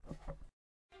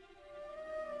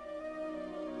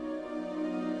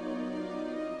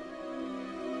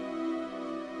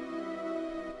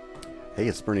Hey,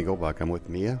 it's Bernie Goldbach. I'm with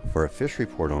Mia for a fish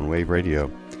report on Wave Radio.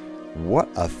 What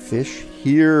a fish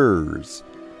hears!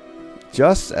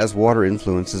 Just as water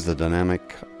influences the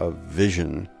dynamic of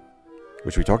vision,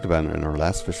 which we talked about in our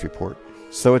last fish report,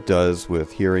 so it does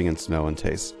with hearing and smell and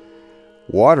taste.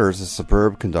 Water is a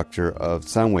superb conductor of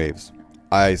sound waves.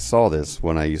 I saw this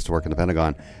when I used to work in the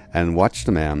Pentagon and watched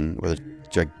a man with a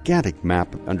gigantic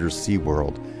map of undersea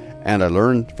world. And I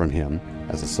learned from him,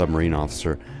 as a submarine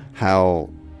officer, how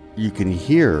you can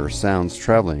hear sounds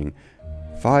traveling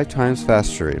 5 times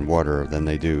faster in water than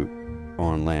they do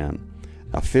on land.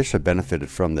 Now, fish have benefited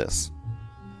from this.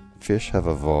 Fish have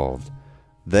evolved.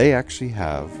 They actually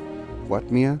have, what,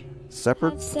 Mia?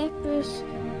 Separate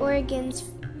organs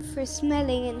for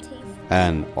smelling and taste.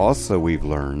 And also we've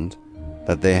learned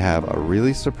that they have a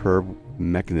really superb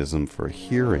mechanism for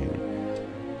hearing.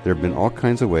 There have been all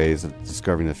kinds of ways of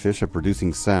discovering that fish are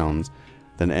producing sounds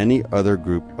than any other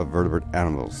group of vertebrate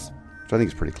animals, which I think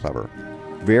is pretty clever.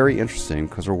 Very interesting,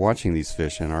 because we're watching these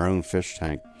fish in our own fish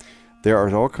tank. There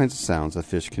are all kinds of sounds that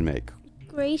fish can make.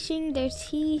 Grating their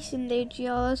teeth in their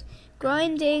jaws,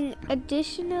 grinding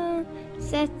additional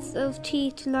sets of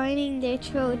teeth lining their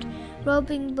throat,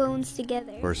 rubbing bones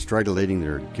together. Or stridulating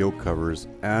their gill covers,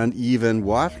 and even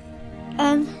what?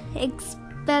 And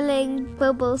expelling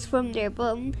bubbles from their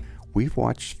bum. We've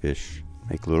watched fish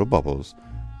make little bubbles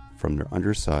from their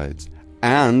undersides,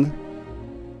 and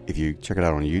if you check it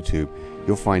out on YouTube,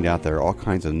 you'll find out there are all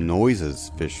kinds of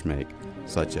noises fish make,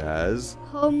 such as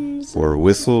hums, or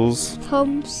whistles,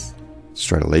 thumps,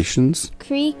 stridulations,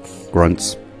 creaks,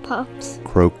 grunts, pops,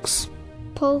 croaks,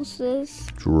 pulses,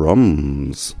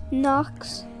 drums,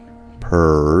 knocks,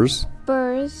 purrs,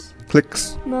 burrs,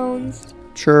 clicks, moans,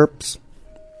 chirps,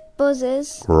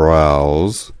 buzzes,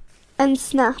 growls, and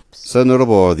snaps. So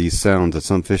notable are these sounds that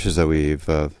some fishes that we've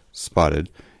spotted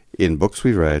in books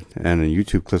we've read and in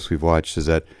YouTube clips we've watched is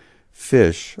that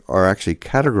fish are actually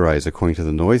categorized according to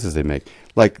the noises they make.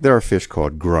 Like, there are fish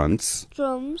called grunts,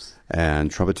 drums, and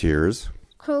trumpeters,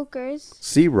 croakers,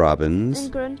 sea robins,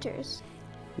 and grunters.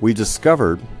 We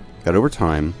discovered that over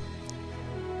time,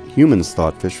 humans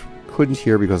thought fish couldn't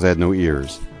hear because they had no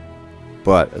ears.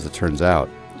 But, as it turns out,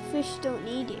 Fish don't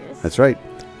need ears. that's right.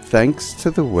 Thanks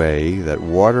to the way that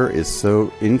water is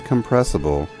so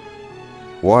incompressible,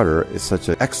 water is such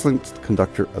an excellent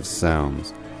conductor of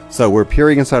sounds. So we're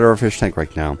peering inside our fish tank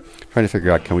right now, trying to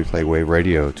figure out, can we play wave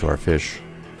radio to our fish?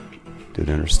 Do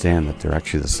they understand that they're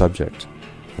actually the subject?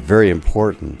 A very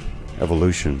important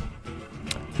evolution,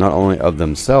 not only of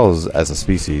themselves as a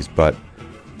species, but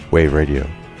wave radio.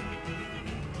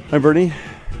 I'm Bernie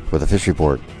with a fish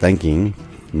report, thanking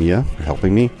Mia for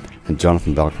helping me and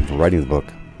Jonathan Balcom for writing the book,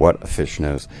 What a Fish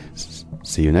Knows.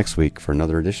 See you next week for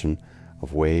another edition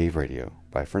of Wave Radio.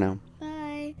 Bye for now.